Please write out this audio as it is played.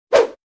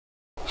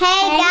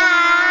Hey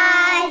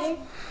guys!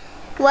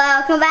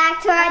 Welcome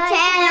back to our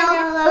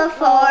channel.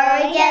 Before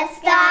we get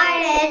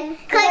started,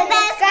 click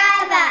the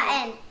subscribe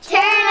button,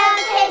 turn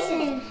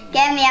notifications,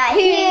 give me a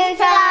huge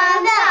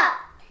thumbs up.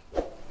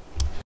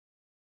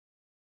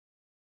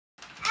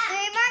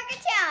 3-marker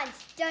challenge.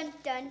 Dun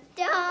dun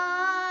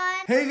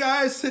dun. Hey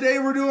guys, today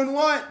we're doing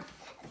what?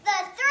 The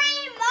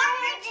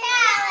 3-marker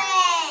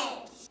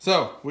challenge.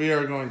 So we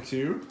are going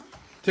to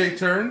take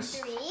turns.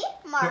 3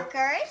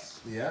 markers.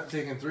 Yeah,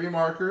 taking 3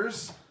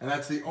 markers, and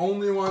that's the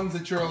only ones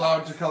that you're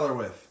allowed to color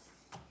with.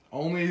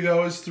 Only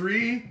those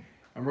 3,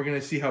 and we're gonna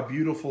see how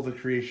beautiful the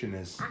creation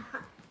is.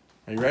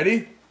 Are you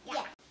ready?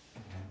 Yeah.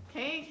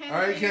 Okay, Kenzie. All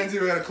right, Kenzie,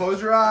 we gotta close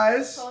your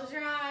eyes. Close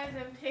your eyes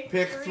and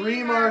Pick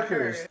 3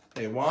 markers.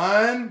 Okay,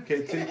 1.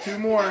 Okay, take 2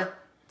 more.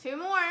 2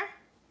 more.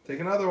 Take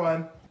another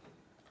one.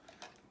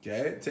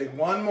 Okay, take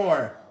 1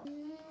 more.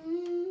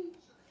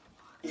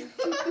 There you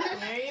go.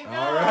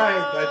 All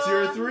right, that's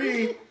your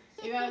 3.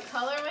 You gotta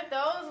color with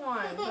those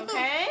ones,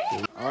 okay?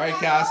 All right,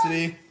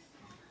 Cassidy.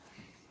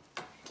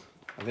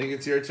 I think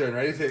it's your turn.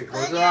 Ready?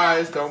 Close your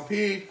eyes. Don't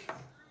peek.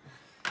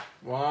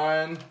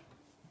 1,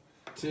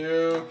 2.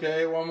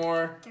 Okay, 1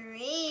 more.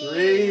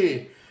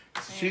 3.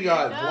 She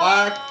got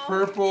black,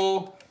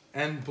 purple,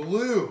 and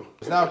blue.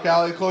 Now,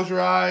 Callie, close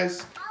your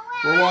eyes.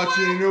 We're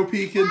watching. No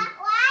peeking.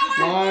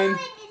 1,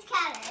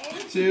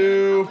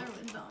 2,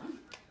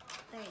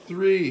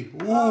 3.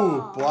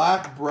 Ooh,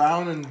 black,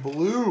 brown, and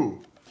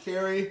blue.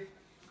 Carrie,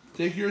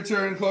 take your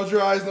turn. Close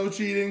your eyes. No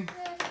cheating.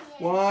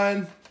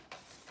 1,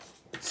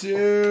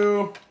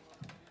 2,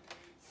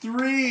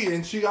 3.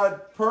 And she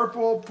got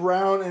purple,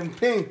 brown, and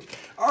pink.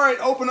 All right,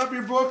 open up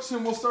your books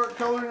and we'll start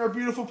coloring our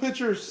beautiful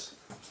pictures.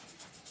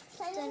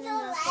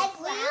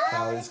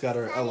 Callie's got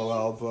her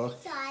LOL book.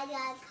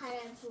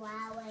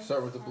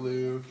 Start with the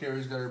blue.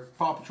 Carrie's got her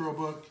Paw Patrol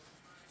book.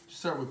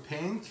 Start with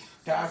pink.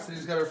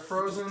 Cassidy's got her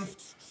Frozen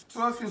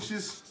book and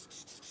she's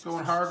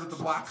going hard with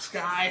the black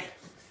sky.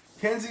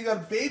 Kenzie got a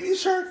Baby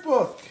Shark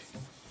book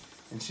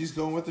and she's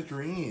going with the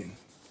green.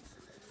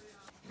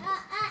 I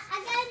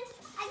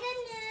got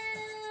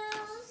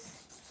news.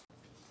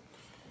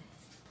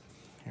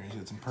 Here's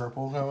got some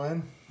purple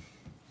going.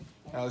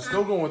 Now they're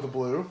still going with the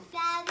blue.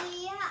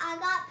 Daddy, I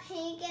got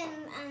pink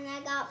and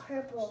I got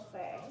purple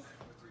first.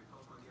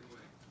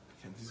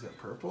 Kenzie's got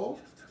purple.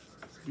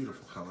 It's a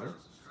beautiful color.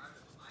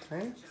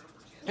 Okay.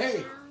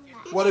 Hey,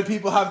 what do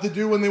people have to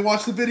do when they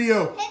watch the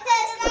video? Hit the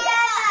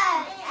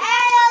subscribe button,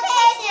 turn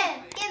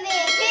notification, give me a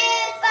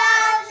huge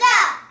thumbs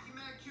up.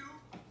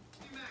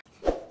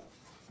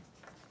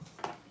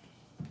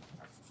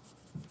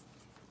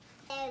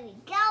 There we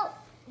go.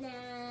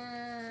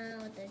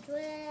 Now the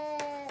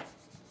drip.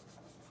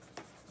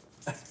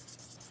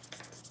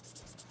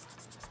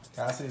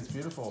 Cassie, it's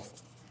beautiful.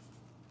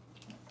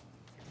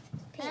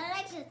 I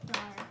like the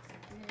dark.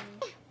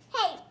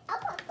 Hey,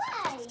 up a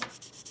play.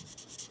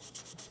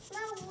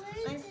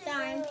 I'm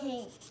starting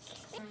pink.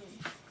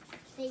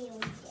 See you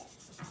again.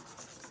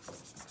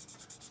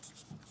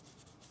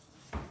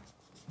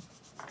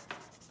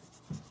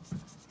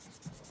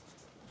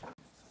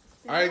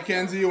 All right,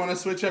 Kenzie, you want to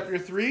switch up your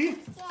 3? Yeah.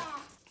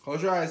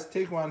 Close your eyes.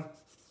 Take 1.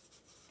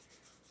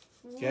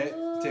 Okay,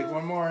 take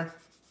 1 more.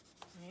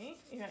 Okay,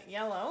 you got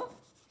yellow,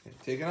 Okay,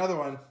 take another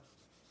one.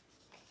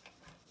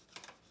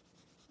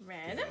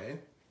 red, Okay,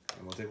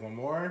 and we'll take 1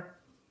 more.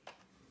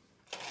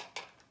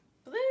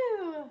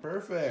 blue.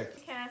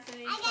 Perfect.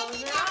 Cassidy, I got close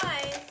you. your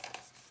eyes.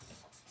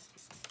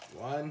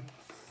 1,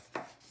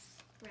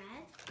 Red,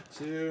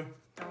 2.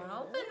 Don't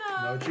open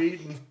No them.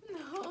 cheating.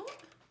 No.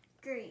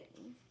 green.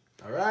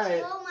 All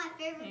right. Oh, my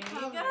favorite There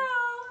color. you go.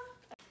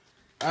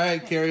 All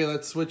right, Carrie,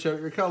 let's switch out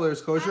your colors.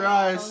 Close your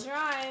eyes. Close your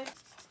eyes.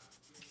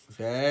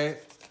 Okay.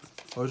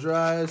 Close your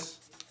eyes.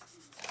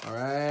 All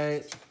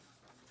right.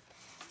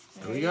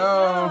 There we you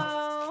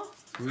go.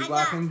 Blue, I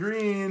black, got- and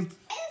green. Ready to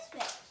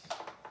switch.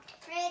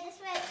 Ready to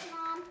switch,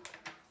 Mom.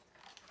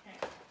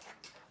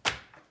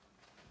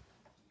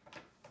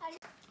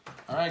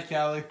 All right,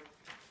 Callie.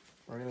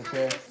 We're going to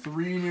pick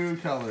 3 new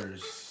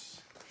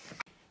colors.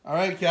 All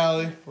right,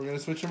 Callie. We're going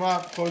to switch them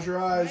up. Close your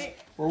eyes. Right.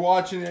 We're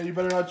watching it. You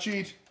better not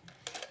cheat.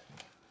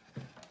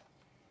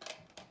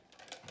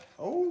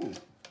 Oh.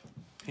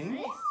 Pink,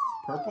 Nice.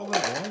 purple,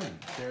 and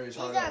orange. Carrie's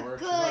hard These at are work.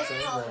 She's good not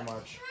saying colors. very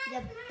much.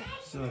 The best.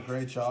 She's doing a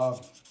great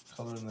job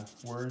coloring the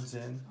words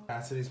in.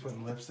 Cassidy's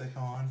putting lipstick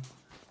on.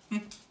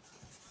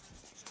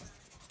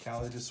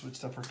 Callie just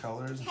switched up her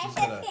colors and she's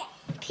got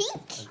Pink.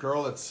 a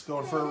girl that's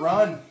going for a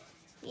run.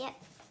 Yep.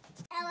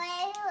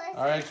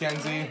 All right,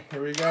 Kenzie,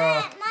 here we go.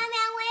 Mommy,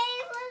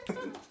 I'm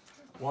waiting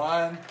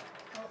 1,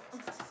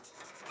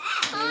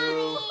 2,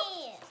 Mommy.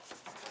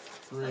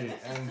 3, and I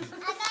gotta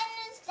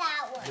use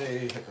that one. they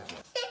hit the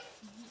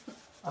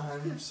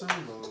I'm so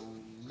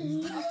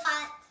lonely.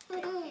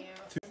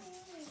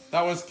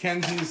 That was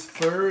Kenzie's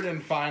 3rd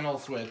and final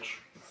switch.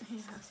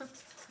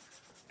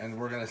 And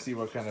we're going to see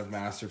what kind of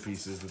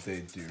masterpieces that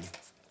they do.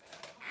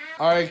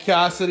 All right,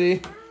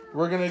 Cassidy,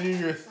 we're going to do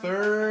your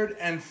 3rd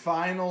and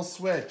final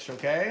switch,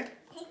 okay?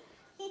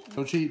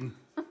 No cheating.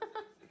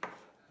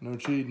 No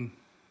cheating.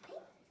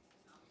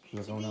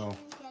 She's like, oh no.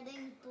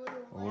 Getting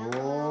blue.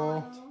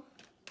 Oh.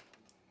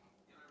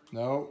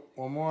 No,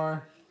 one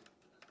more.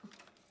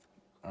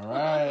 All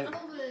right.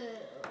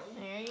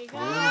 There you go.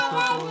 Blue,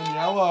 purple, and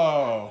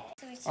yellow.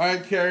 All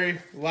right, Carrie,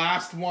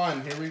 last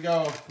one. Here we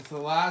go. It's the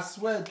last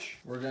switch.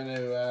 We're going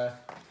to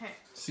Okay.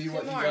 see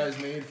what you guys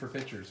made for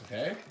pictures,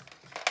 okay?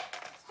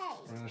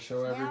 We're going to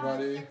show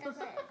everybody.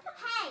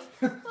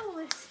 Hey.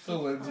 The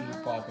lids are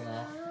just popping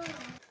off.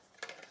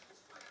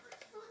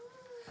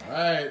 All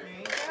right. There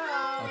you go.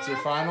 That's your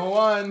final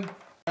one.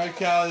 All right,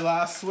 Callie,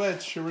 last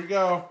switch. Here we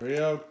go. Here you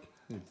go.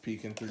 You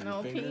peeking through No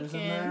your fingers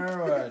peeking. in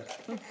there. What?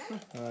 I think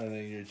you're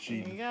There you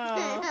cheating.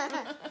 go.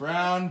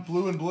 Brown,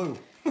 blue, and blue.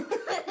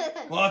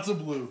 Lots of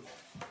blue.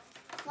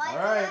 Why All do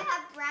right. I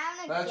have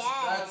brown again?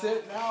 That's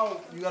it. Now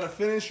you got to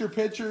finish your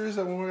pictures,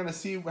 and we're gonna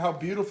see how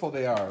beautiful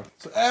they are.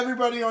 So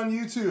everybody on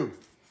YouTube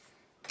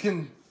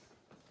can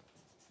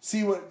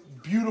see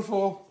what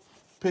beautiful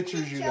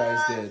pictures you guys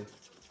did.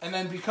 And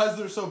then because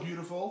they're so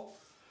beautiful,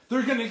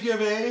 they're gonna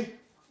give a.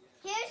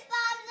 Here's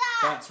thumbs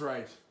up. That's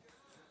right.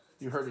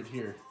 You heard it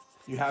here.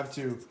 You have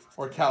to,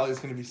 or Callie's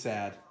gonna be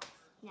sad.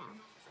 No.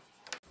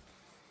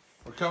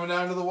 We're coming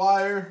down to the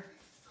wire.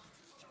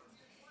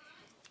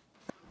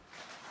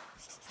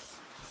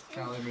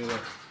 Callie made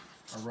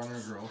a runner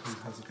girl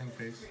who has a pink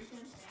face.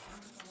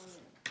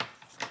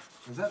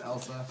 Is that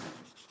Elsa?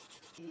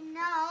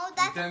 No,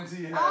 that's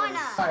Mackenzie has. Anna.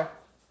 Hi.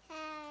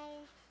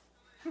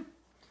 Hey.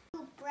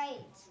 Two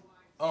braids.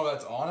 Oh,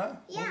 that's Anna?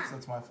 Yeah. Oops,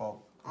 that's my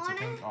fault. It's Anna? a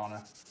pink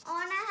Anna.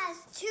 Anna has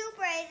two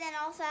braids and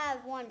also has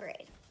one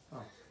braid.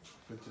 Oh,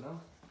 good to know.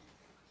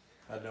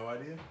 Had no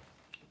idea.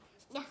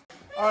 Yeah.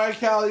 All right,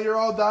 Callie, you're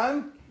all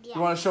done? Yeah.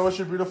 You want to show us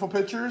your beautiful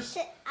pictures?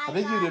 I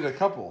think you got did a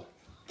couple.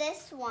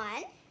 this one.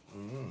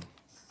 Mm,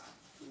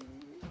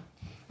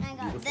 And I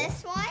got Beautiful.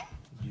 this one.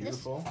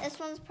 beautiful. This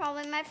one's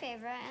probably my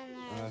favorite. And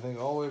And I think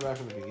all the way back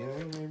at the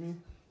beginning, maybe?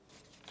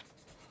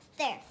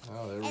 there.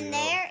 Oh, there we And go.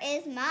 there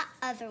is my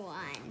other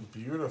one.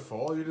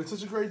 Beautiful. You did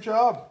such a great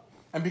job.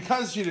 And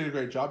because she did a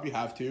great job, you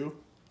have to.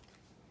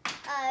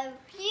 A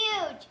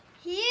huge,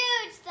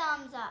 huge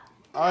thumbs up.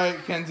 All right,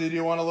 Kenzie, do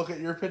you want to look at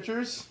your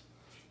pictures?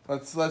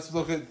 Let's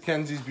look at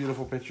Kenzie's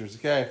beautiful pictures.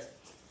 Okay.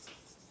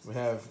 We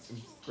have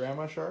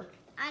Grandma Shark.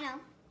 I know.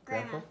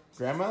 Grandma.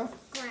 Grandma.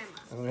 Grandma.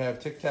 And we have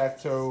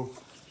Tic-Tac-Toe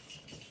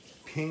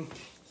Pink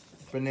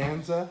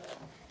Bonanza.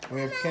 And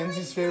we have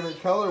Kenzie's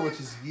favorite color, which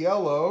is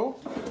yellow.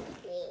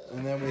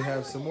 And then we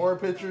have some more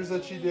pictures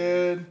that she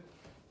did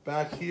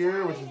back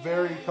here, which is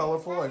very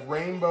colorful, like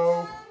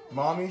rainbow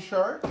mommy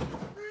shark.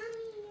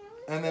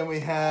 And then we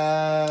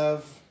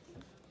have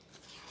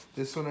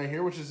this one right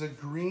here, which is a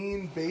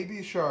green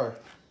baby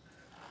shark.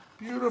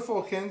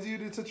 Beautiful, Kenzie, you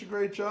did such a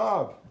great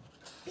job.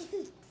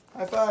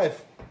 High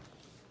five.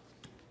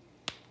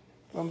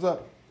 Thumbs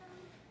up.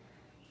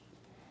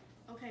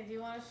 Okay, do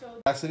you want to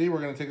show? Cassidy,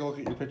 we're going to take a look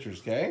at your pictures,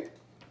 okay?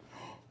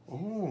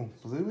 Oh,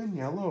 blue and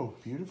yellow.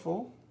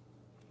 Beautiful.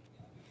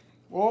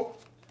 Oh,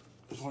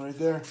 there's one right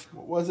there.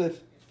 What was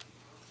it?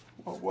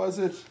 What was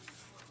it?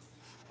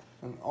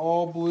 An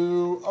all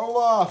blue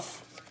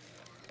Olaf.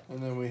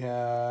 And then we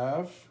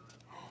have,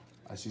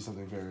 I see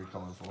something very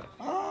colorful.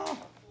 Ah,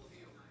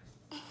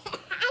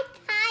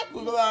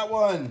 look at that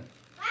one.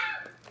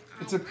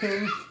 It's a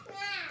pink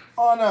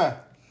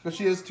Anna, because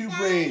she has two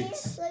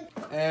braids.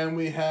 And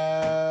we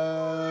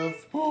have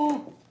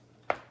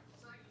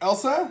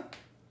Elsa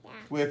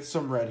with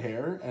some red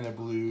hair and a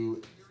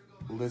blue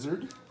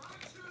lizard.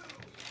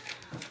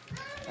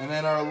 And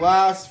then our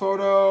last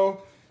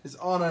photo is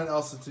Anna and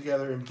Elsa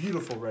together in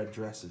beautiful red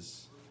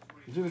dresses.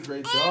 You did a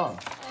great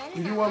job.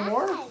 You do one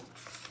more?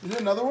 You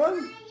did another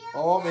one?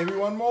 Oh, maybe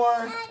one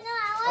more.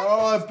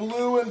 Oh,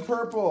 blue and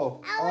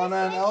purple. Anna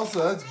and Elsa.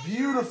 That's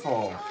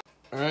beautiful.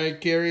 All right,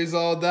 Carrie's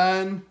all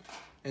done.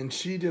 And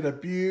she did a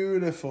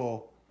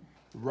beautiful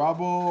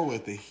rubble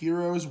with the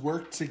heroes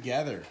work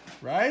together,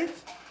 right?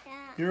 Yeah.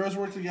 Heroes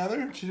work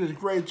together. She did a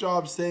great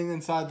job staying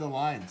inside the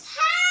lines.